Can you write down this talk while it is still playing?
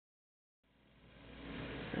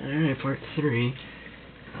Friday Part 3.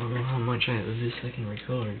 I don't know how much of this I can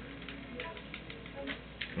record.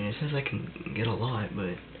 I mean, it says I can get a lot,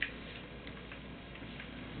 but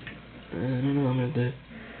I don't know, I'm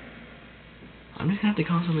just gonna have to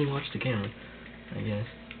constantly watch the camera, I guess,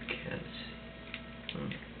 because,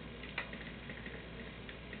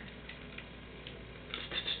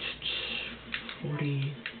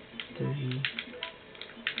 40, 30,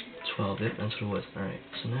 12, yep, that's what it was. Alright,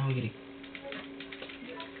 so now we get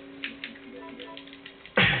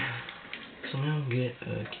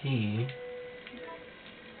a key.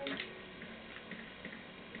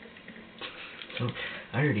 So,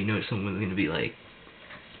 I already know someone's gonna be like,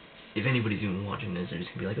 if anybody's even watching this, they're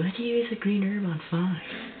just gonna be like, why'd you use a green herb on 5?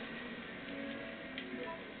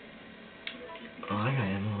 Oh, I got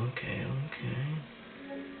ammo, okay.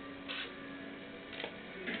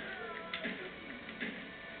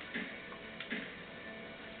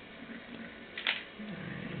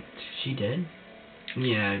 Alright, is she dead?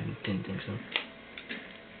 Yeah, I didn't think so.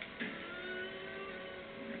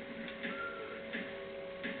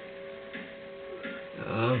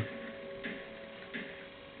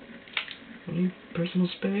 I need personal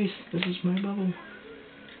space. This is my bubble.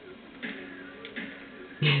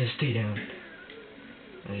 Yeah, stay down.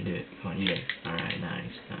 How do you do it? Come on, you did. Alright,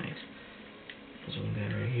 nice. There's one guy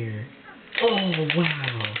right here. Oh,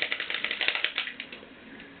 wow.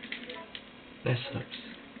 That sucks.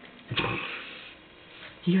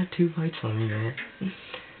 He got 2 bites on me, man. I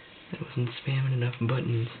wasn't spamming enough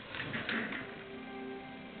buttons.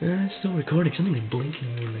 It's still recording. Something's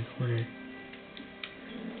blinking in the corner.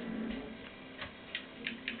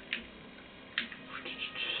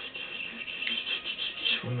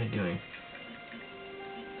 What am I doing?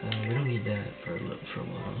 We don't need that for a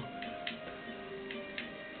while.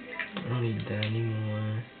 I don't need that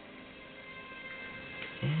anymore.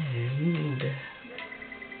 Yeah, we need that.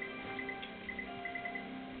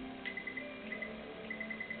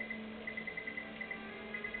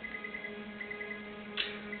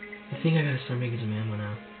 I think I gotta start making some ammo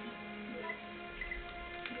now.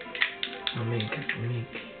 Should I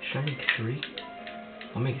make 3?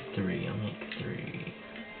 I'll make 3.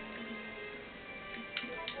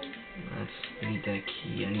 I need that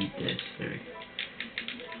key. I need this. There.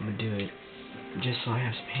 I'm gonna do it just so I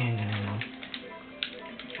have some handgun ammo.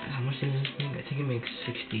 How much does this thing? I think it makes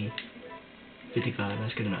 60, 55.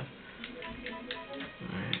 That's good enough.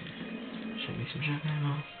 Alright. Should I make some shotgun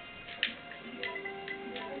ammo?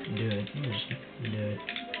 Do it. Just do it.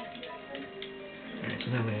 Alright,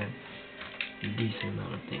 so that way I have a decent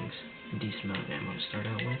amount of things. A decent amount of ammo to start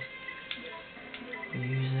out with. We'll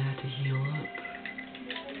use that to heal up.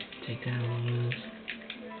 Take that along with us.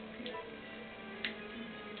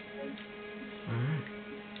 Alright.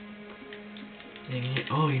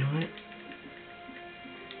 Oh, you know what?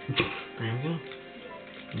 There we go.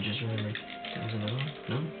 Just remember. There's another one?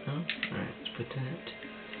 No? Alright, let's put that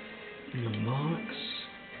in the box.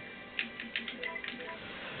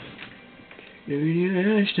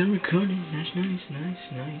 Yeah, still recording. That's nice.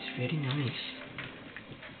 Very nice.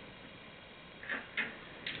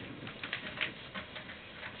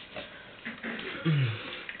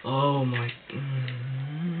 Oh my.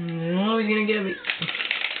 No, he's gonna get me.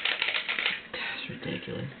 That's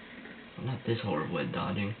ridiculous. I'm not this horrible at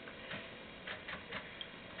dodging.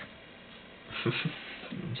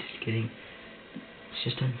 I'm just kidding. It's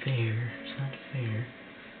just unfair. It's not fair.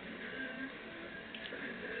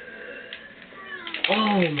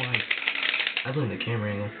 Oh my. I blame the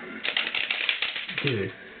camera angle.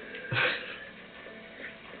 Dude.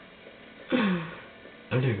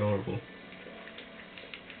 I'm doing horrible.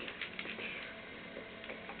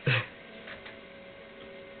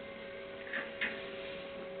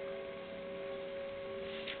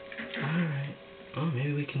 Alright. Oh,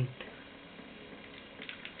 maybe we can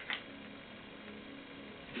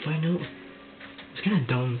find out. It's kind of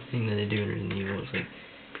dumb thing that they do in Resident Evil. It's like,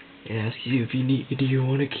 it asks you if do you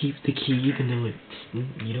want to keep the key even though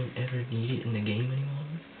you don't ever need it in the game anymore?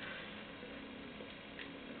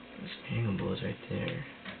 This handgun bullet's right there.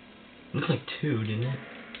 Looked like 2, didn't it?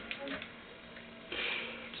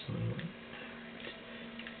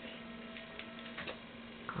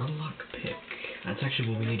 Unlock pick. That's actually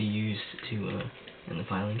what we need to use to in the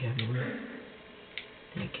filing cabinet room.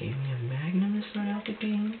 And it gave me a magnum to start out the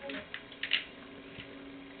game.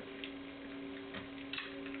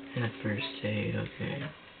 And a first aid, okay.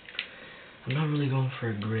 I'm not really going for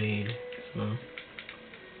a grade, so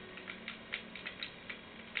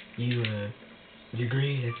your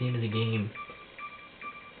grade at the end of the game,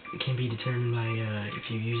 it can be determined by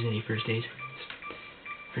if you use any first aid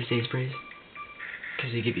sprays,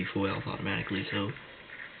 because they give you full health automatically. So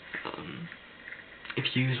if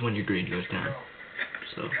you use one, your grade goes down.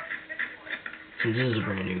 So, since this is a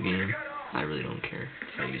brand new game, I really don't care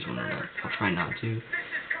if I use one or not. I'll try not to,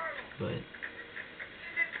 but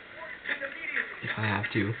if I have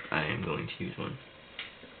to, I am going to use one.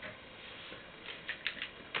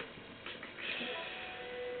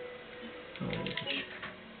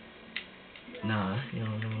 Nah, you know,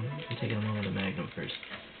 I'm taking them on with a Magnum first.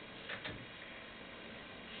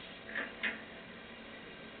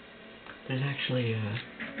 There's actually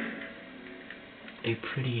a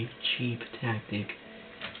pretty cheap tactic,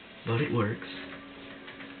 but it works,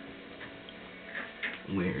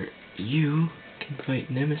 where you can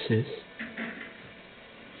fight Nemesis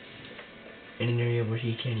in an area where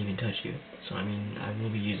he can't even touch you. So I mean, I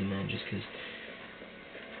will be using that just because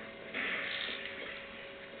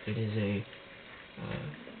it is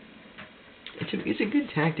it's a good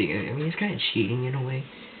tactic. I mean, it's kind of cheating in a way,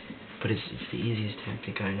 but it's the easiest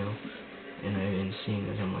tactic I know, and I've been seeing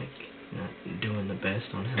as I'm like not doing the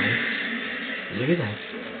best on health. Look at that.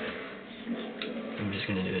 I'm just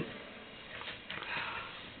gonna do it.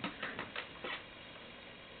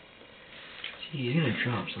 See, he's gonna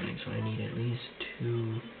drop something, so I need at least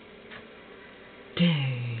 2.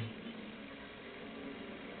 Dang.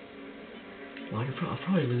 Well, I'll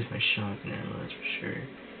probably lose my shotgun ammo, that's for sure.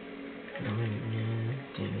 Damn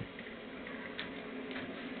it.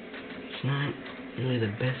 It's not really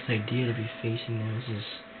the best idea to be facing Nemesis.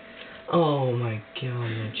 Oh my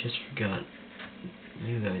god, I just forgot.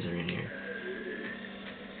 You guys are in here.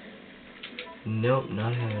 Nope,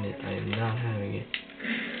 not having it. I am not having it.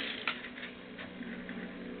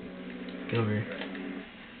 Get over here.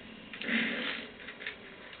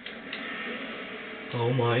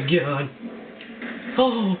 Oh my god.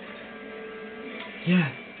 Oh! Yeah.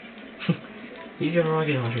 You got a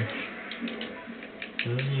rocket launcher.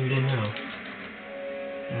 Those of you who didn't know.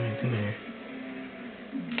 Alright, come here.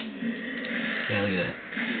 Yeah, look at that.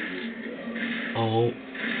 Oh.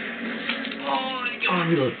 Oh, come on,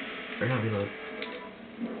 reload. Or not reload.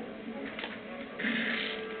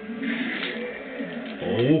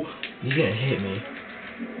 Oh, he's gonna hit me.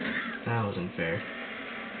 That wasn't fair.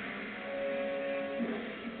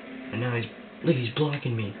 And now he's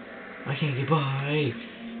blocking me. I can't get by.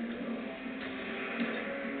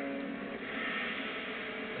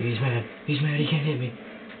 He's mad. He's mad. He can't hit me.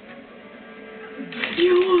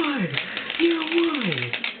 You won! You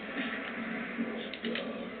won!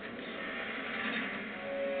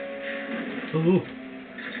 Oh.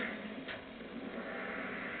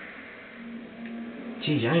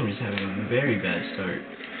 Geez, I am just having a very bad start.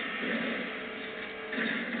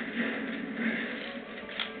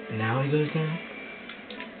 Now he goes down?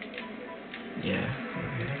 Yeah.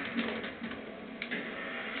 Okay.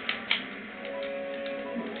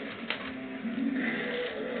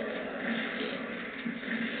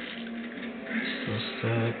 Still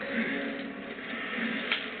stuck.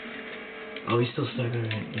 Oh, he's still stuck.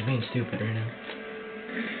 Alright. He's being stupid right now.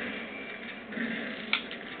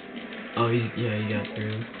 Oh, he got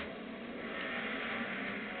through.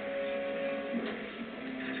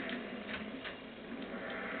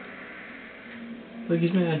 Look,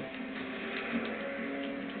 he's mad.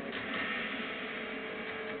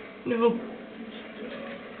 No. Okay.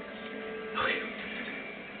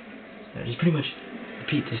 Yeah, just pretty much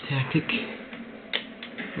repeat this tactic.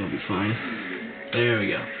 We'll be fine. There we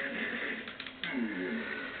go.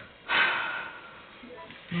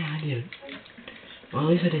 Man, I did it. Well, at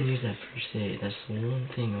least I didn't use that first aid. That's the one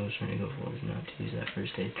thing I was trying to go for, was not to use that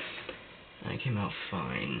first aid. I came out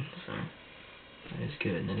fine, so that is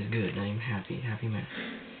good. That is good. I am happy. Happy man.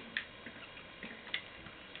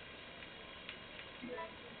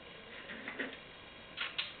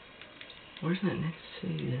 Where's that next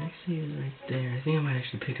save? The next save is right there. I think I might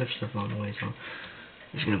actually pick up stuff along the way, so I'm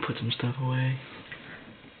just gonna put some stuff away.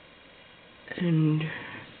 And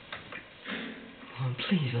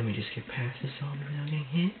please let me just get past this zombie without getting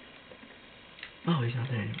hit. Oh, he's not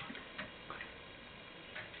there anymore.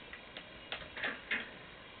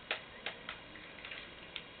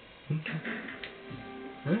 Okay.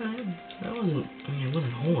 Alright. That wasn't, I mean, it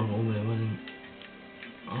wasn't horrible, but it wasn't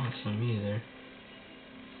awesome either.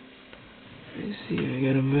 Let's see, I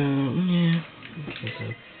got about, yeah. Okay, so,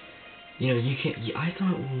 you know, you can't, I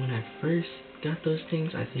thought when I first got those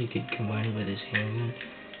things, I think you could combine it with his handgun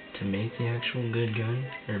to make the actual good gun,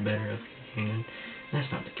 or better handgun.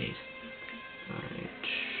 That's not the case. Alright.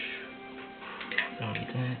 Don't need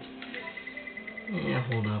that. Yeah,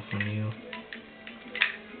 hold off on you.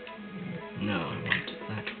 No, I want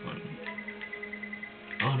that one.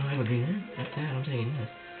 Oh, no, I have a green one. That's that, I'm taking this.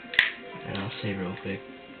 And I'll save real quick.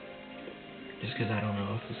 Just because I don't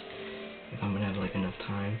know if I'm gonna have like enough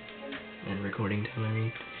time and recording time, I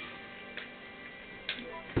mean.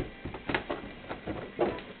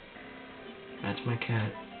 That's my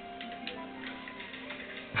cat.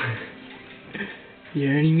 You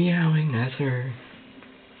heard any meowing? That's her.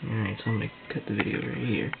 Alright, so I'm gonna cut the video right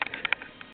here.